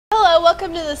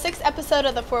welcome to the 6th episode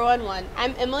of the 411.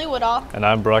 I'm Emily Woodall. And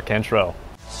I'm Brock Cantrell.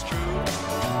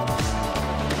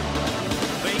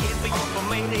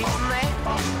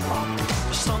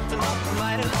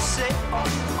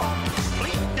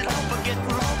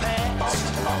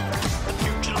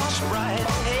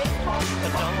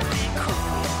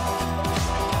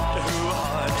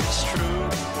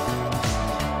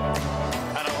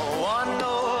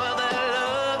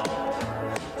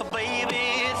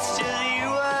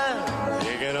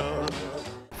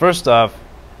 First off,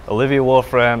 Olivia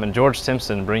Wolfram and George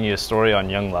Timpson bring you a story on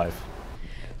Young Life.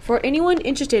 For anyone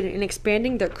interested in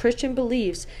expanding their Christian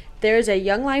beliefs, there is a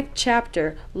Young Life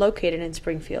chapter located in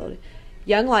Springfield.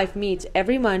 Young Life meets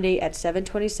every Monday at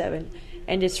 7:27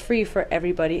 and is free for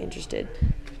everybody interested.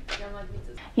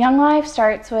 Young Life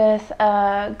starts with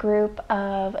a group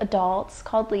of adults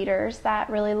called leaders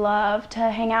that really love to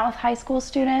hang out with high school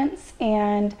students,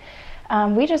 and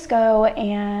we just go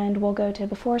and we'll go to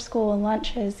before school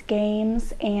lunches,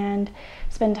 games, and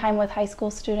spend time with high school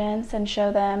students and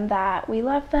show them that we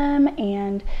love them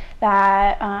and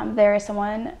that there is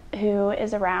someone who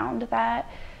is around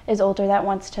that is older that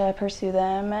wants to pursue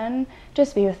them and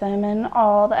just be with them and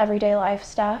all the everyday life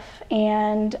stuff.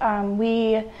 And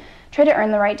we try to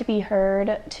earn the right to be heard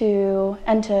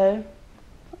and to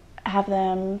have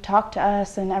them talk to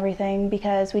us and everything,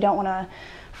 because we don't want to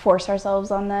force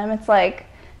ourselves on them. It's like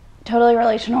totally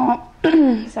relational.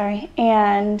 Sorry.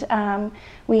 And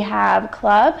we have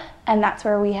club, and that's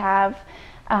where we have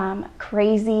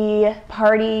crazy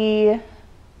party.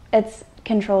 It's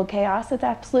controlled chaos. It's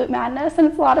absolute madness, and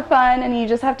it's a lot of fun, and you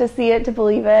just have to see it to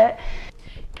believe it.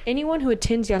 Anyone who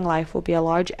attends Young Life will be a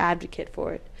large advocate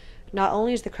for it. Not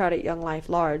only is the crowd at Young Life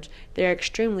large, they are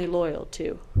extremely loyal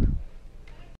too.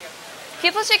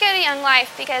 People should go to Young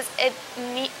Life because it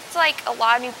meets like a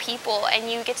lot of new people, and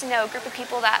you get to know a group of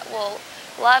people that will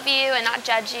love you and not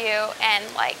judge you, and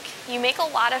like you make a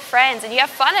lot of friends and you have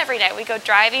fun every night. We go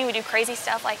driving, we do crazy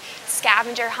stuff like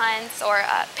scavenger hunts or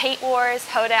paint wars,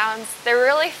 hoedowns. They're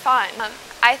really fun.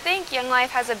 I think Young Life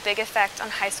has a big effect on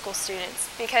high school students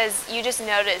because you just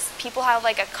notice people have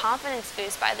like a confidence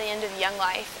boost by the end of Young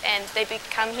Life, and they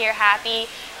come here happy.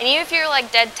 And even if you're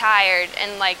like dead tired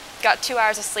and like got 2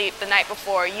 hours of sleep the night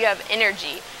before, you have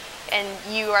energy and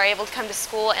you are able to come to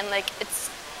school, and like it's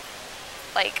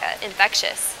like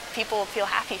infectious. People feel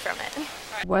happy from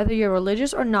it. Whether you're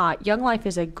religious or not, Young Life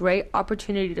is a great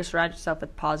opportunity to surround yourself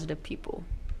with positive people.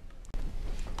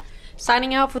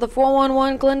 Signing out for the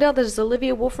 411 Glendale, this is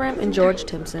Olivia Wolfram and George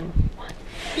Timpson.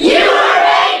 You were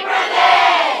made for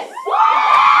this!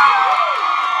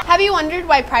 Have you wondered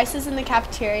why prices in the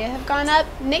cafeteria have gone up?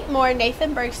 Nick Moore,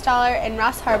 Nathan Bergstaller, and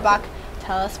Ross Harbach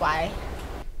tell us why.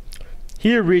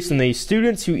 Here recently,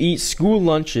 students who eat school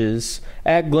lunches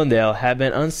at Glendale have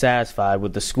been unsatisfied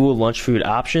with the school lunch food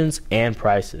options and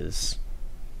prices.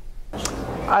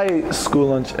 I eat school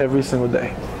lunch every single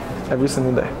day. Every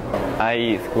single day. I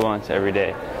eat school lunch every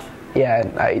day. Yeah,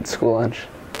 I eat school lunch.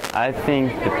 I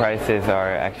think the prices are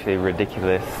actually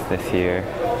ridiculous this year.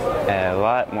 A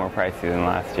lot more pricey than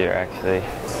last year, actually.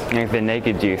 Like the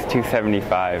Naked Juice,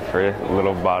 $2.75 for a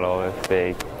little bottle this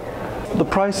big. The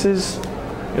prices,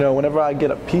 you know, whenever I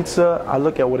get a pizza, I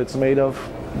look at what it's made of.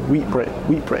 Wheat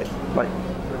bread. Like,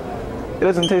 it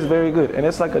doesn't taste very good, and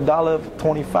it's like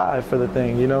 $1.25 for the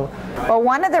thing, you know. Well,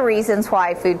 one of the reasons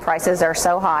why food prices are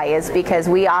so high is because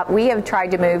we have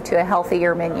tried to move to a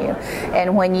healthier menu,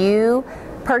 and when you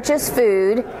purchase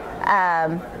food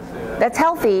that's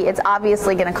healthy, it's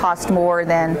obviously going to cost more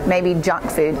than maybe junk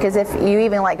food. Because if you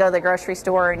even like go to the grocery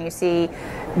store and you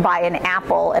buy an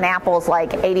apple's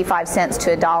like 85 cents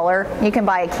to $1. You can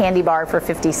buy a candy bar for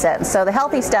 50 cents. So the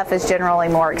healthy stuff is generally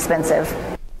more expensive.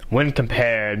 When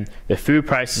compared, the food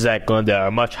prices at Glendale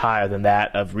are much higher than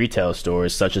that of retail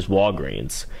stores such as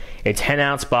Walgreens. A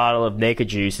 10-ounce bottle of Naked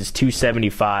Juice is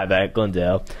 $2.75 at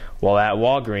Glendale, while at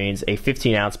Walgreens, a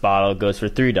 15-ounce bottle goes for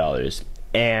 $3.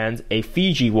 And a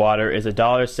Fiji water is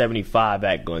 $1.75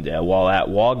 at Glendale, while at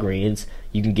Walgreens,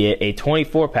 you can get a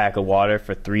 24-pack of water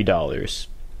for $3.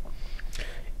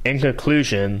 In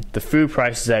conclusion, the food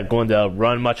prices at Glendale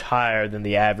run much higher than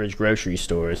the average grocery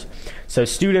stores, so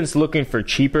students looking for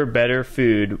cheaper, better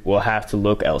food will have to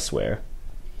look elsewhere.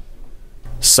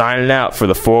 Signing out for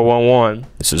the 411,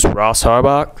 this is Ross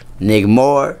Harbach, Nick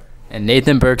Moore, and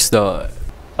Nathan Bergstaller.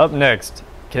 Up next,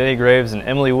 Katie Graves and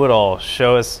Emily Woodall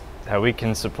show us how we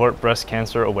can support breast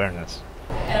cancer awareness.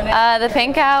 The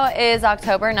Pink Cow is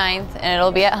October 9th, and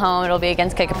it'll be at home. It'll be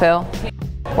against Kickapoo.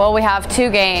 Well, we have 2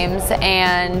 games,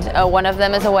 and one of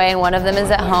them is away and one of them is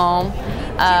at home.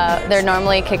 They're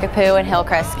normally Kickapoo and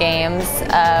Hillcrest games.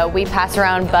 We pass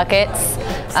around buckets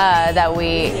that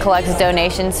we collect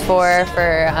donations for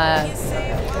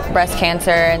breast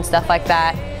cancer and stuff like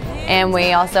that. And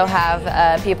we also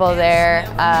have people there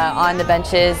on the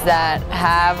benches that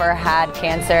have or had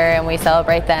cancer, and we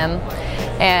celebrate them.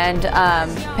 And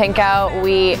Pink Out,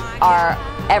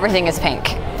 everything is pink.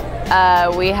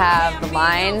 We have the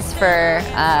lines for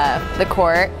the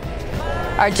court,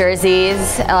 our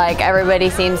jerseys, like everybody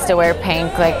seems to wear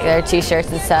pink, like their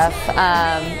t-shirts and stuff.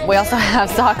 We also have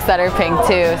socks that are pink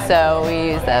too, so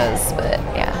we use those, but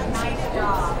yeah.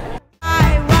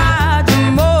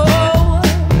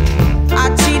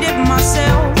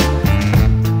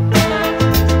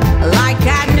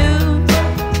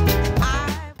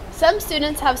 Some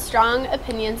students have strong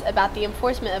opinions about the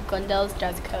enforcement of Glendale's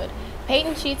dress code.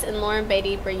 Peyton Sheets and Lauren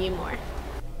Beatty bring you more.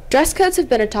 Dress codes have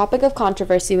been a topic of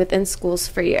controversy within schools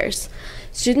for years.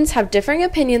 Students have differing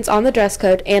opinions on the dress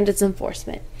code and its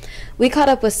enforcement. We caught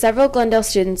up with several Glendale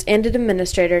students and an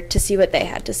administrator to see what they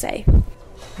had to say.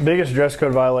 Biggest dress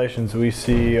code violations we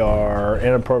see are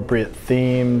inappropriate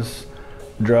themes,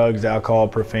 drugs, alcohol,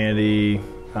 profanity,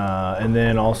 and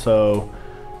then also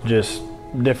just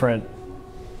different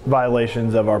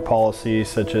violations of our policies,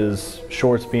 such as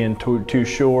shorts being too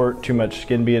short, too much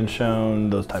skin being shown,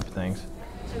 those type of things.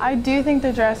 I do think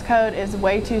the dress code is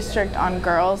way too strict on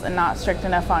girls and not strict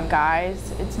enough on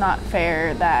guys. It's not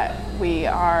fair that we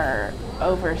are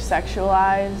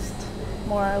over-sexualized,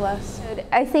 more or less.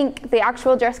 I think the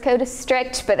actual dress code is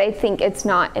strict, but I think it's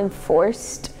not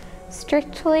enforced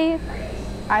strictly.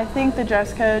 I think the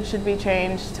dress code should be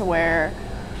changed to where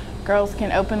girls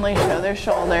can openly show their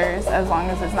shoulders as long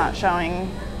as it's not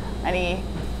showing any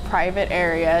private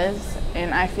areas.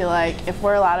 And I feel like if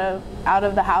we're allowed out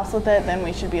of the house with it, then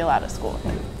we should be allowed at school with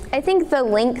it. I think the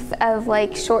length of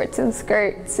like shorts and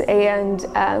skirts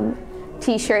and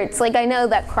t-shirts, like I know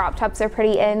that crop tops are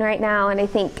pretty in right now, and I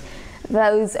think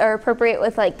those are appropriate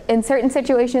with like in certain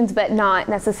situations, but not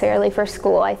necessarily for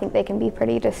school. I think they can be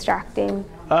pretty distracting.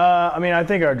 I mean, I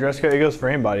think our dress code, it goes for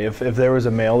anybody. If there was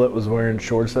a male that was wearing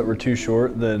shorts that were too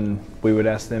short, then we would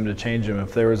ask them to change them.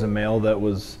 If there was a male that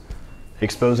was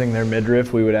exposing their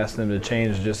midriff, we would ask them to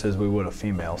change just as we would a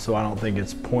female. So I don't think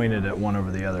it's pointed at one over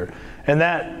the other. And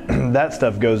that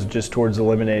stuff goes just towards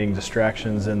eliminating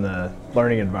distractions in the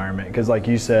learning environment. Because like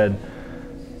you said,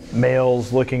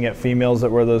 males looking at females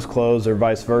that wear those clothes or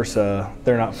vice versa,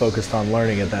 they're not focused on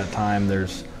learning at that time.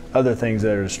 There's other things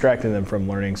that are distracting them from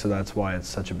learning, so that's why it's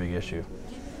such a big issue.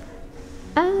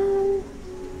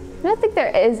 I don't think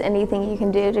there is anything you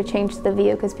can do to change the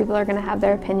view, because people are going to have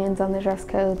their opinions on the dress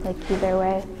code like either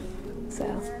way.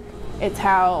 So it's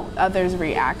how others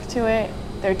react to it.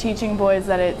 They're teaching boys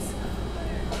that it's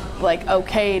like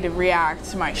okay to react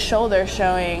to my shoulder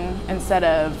showing, instead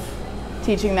of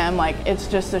teaching them like it's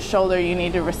just a shoulder, you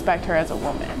need to respect her as a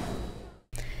woman.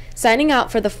 Signing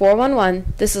out for the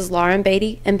 411, this is Lauren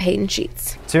Beatty and Peyton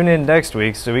Sheets. Tune in next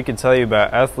week so we can tell you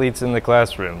about athletes in the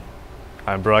classroom.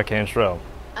 I'm Brock Cantrell.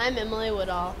 I'm Emily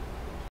Woodall.